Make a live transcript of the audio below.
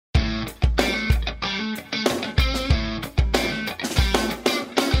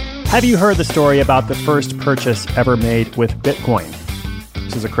Have you heard the story about the first purchase ever made with Bitcoin?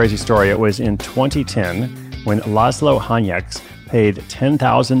 This is a crazy story. It was in 2010 when Laszlo Hanyecz paid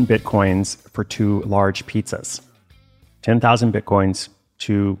 10,000 Bitcoins for 2 large pizzas. 10,000 Bitcoins,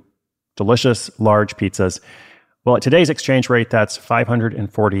 2 delicious large pizzas. Well, at today's exchange rate, that's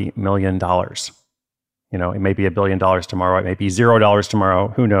 $540 million. You know, it may be $1 billion tomorrow. It may be $0 tomorrow.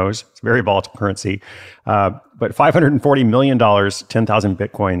 Who knows? It's a very volatile currency. But $540 million, 10,000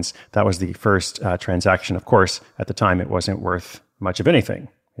 Bitcoins, that was the first transaction. Of course, at the time, it wasn't worth much of anything.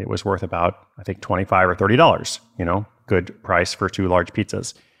 It was worth about, I think, $25 or $30. You know, good price for 2 large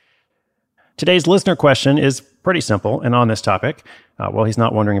pizzas. Today's listener question is pretty simple and on this topic. Well, he's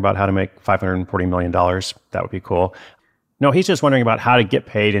not wondering about how to make $540 million. That would be cool. No, he's just wondering about how to get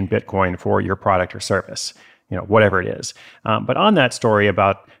paid in Bitcoin for your product or service, you know, whatever it is. But on that story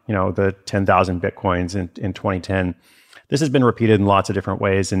about, you know, the 10,000 Bitcoins in 2010, this has been repeated in lots of different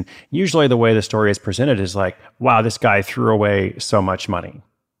ways. And usually the way the story is presented is like, wow, this guy threw away so much money.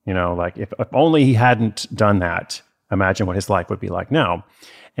 You know, like if only he hadn't done that, imagine what his life would be like now.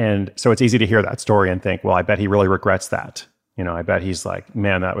 And so it's easy to hear that story and think, well, I bet he really regrets that. You know, I bet he's like,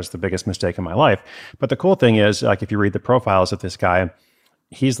 man, that was the biggest mistake in my life. But the cool thing is, like, if you read the profiles of this guy,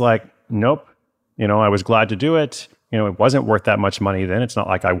 he's like, nope, you know, I was glad to do it. You know, it wasn't worth that much money then. It's not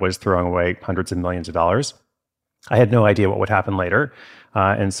like I was throwing away hundreds of millions of dollars. I had no idea what would happen later.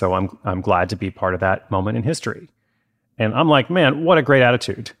 And so I'm glad to be part of that moment in history. And I'm like, man, what a great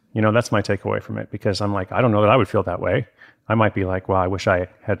attitude. You know, that's my takeaway from it, because I'm like, I don't know that I would feel that way. I might be like, well, I wish I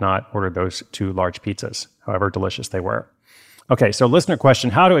had not ordered those 2 large pizzas, however delicious they were. Okay, so listener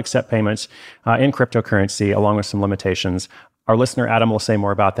question, how to accept payments in cryptocurrency along with some limitations. Our listener, Adam, will say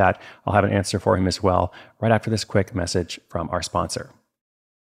more about that. I'll have an answer for him as well right after this quick message from our sponsor.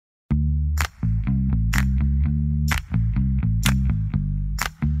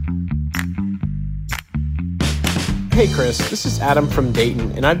 Hey Chris, this is Adam from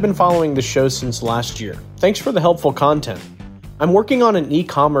Dayton, and I've been following the show since last year. Thanks for the helpful content. I'm working on an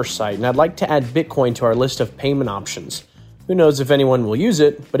e-commerce site, and I'd like to add Bitcoin to our list of payment options. Who knows if anyone will use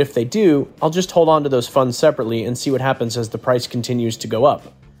it, but if they do, I'll just hold on to those funds separately and see what happens as the price continues to go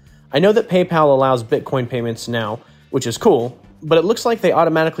up. I know that PayPal allows Bitcoin payments now, which is cool, but it looks like they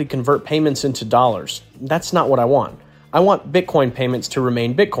automatically convert payments into dollars. That's not what I want. I want Bitcoin payments to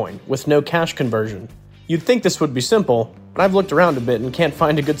remain Bitcoin, with no cash conversion. You'd think this would be simple, but I've looked around a bit and can't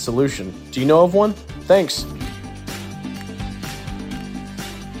find a good solution. Do you know of one? Thanks.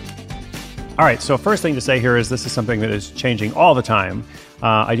 All right, so first thing to say here is this is something that is changing all the time.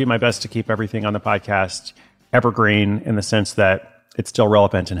 I do my best to keep everything on the podcast evergreen in the sense that it's still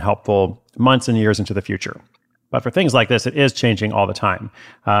relevant and helpful months and years into the future. But for things like this, it is changing all the time.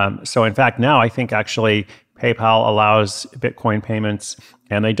 So in fact, now I think actually PayPal allows Bitcoin payments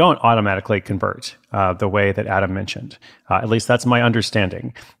and they don't automatically convert the way that Adam mentioned. At least that's my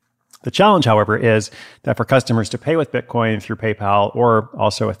understanding. The challenge, however, is that for customers to pay with Bitcoin through PayPal or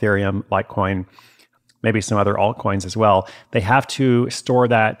also Ethereum, Litecoin, maybe some other altcoins as well, they have to store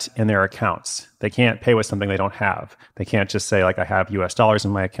that in their accounts. They can't pay with something they don't have. They can't just say, like, I have US dollars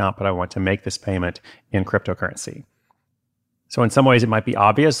in my account, but I want to make this payment in cryptocurrency. So in some ways, it might be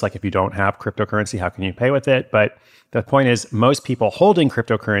obvious, like if you don't have cryptocurrency, how can you pay with it? But the point is, most people holding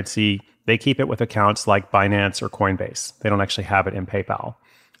cryptocurrency, they keep it with accounts like Binance or Coinbase. They don't actually have it in PayPal.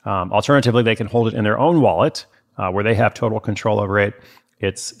 Alternatively, they can hold it in their own wallet where they have total control over it.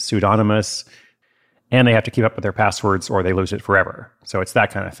 It's pseudonymous, and they have to keep up with their passwords or they lose it forever. So it's that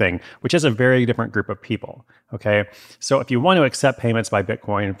kind of thing, which is a very different group of people, okay? So if you want to accept payments by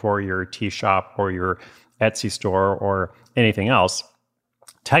Bitcoin for your tea shop or your Etsy store or anything else,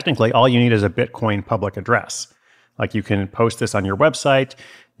 technically all you need is a Bitcoin public address. Like you can post this on your website,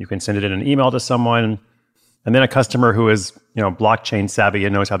 you can send it in an email to someone, and then a customer who is, blockchain savvy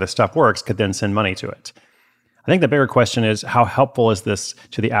and knows how this stuff works could then send money to it. I think the bigger question is, how helpful is this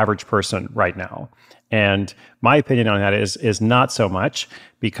to the average person right now? And my opinion on that is not so much,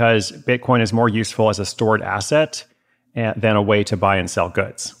 because Bitcoin is more useful as a stored asset than a way to buy and sell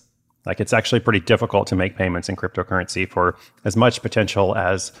goods. Like, it's actually pretty difficult to make payments in cryptocurrency for as much potential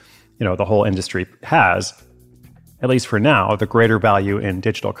as, the whole industry has. At least for now, the greater value in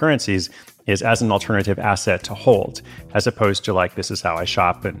digital currencies is as an alternative asset to hold, as opposed to like, this is how I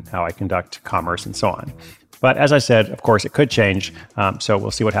shop and how I conduct commerce and so on. But as I said, of course, it could change. So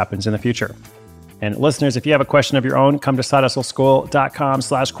we'll see what happens in the future. And listeners, if you have a question of your own, come to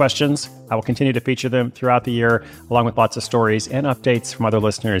sidehustleschool.com/questions. I will continue to feature them throughout the year, along with lots of stories and updates from other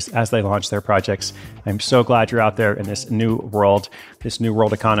listeners as they launch their projects. I'm so glad you're out there in this new world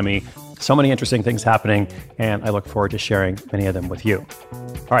economy. So many interesting things happening, and I look forward to sharing many of them with you.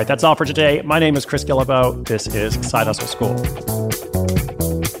 All right, that's all for today. My name is Chris Guillebeau. This is Side Hustle School.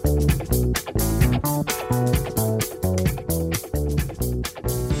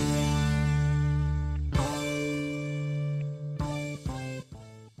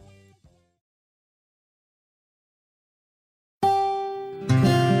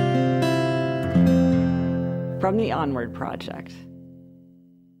 From the Onward Project.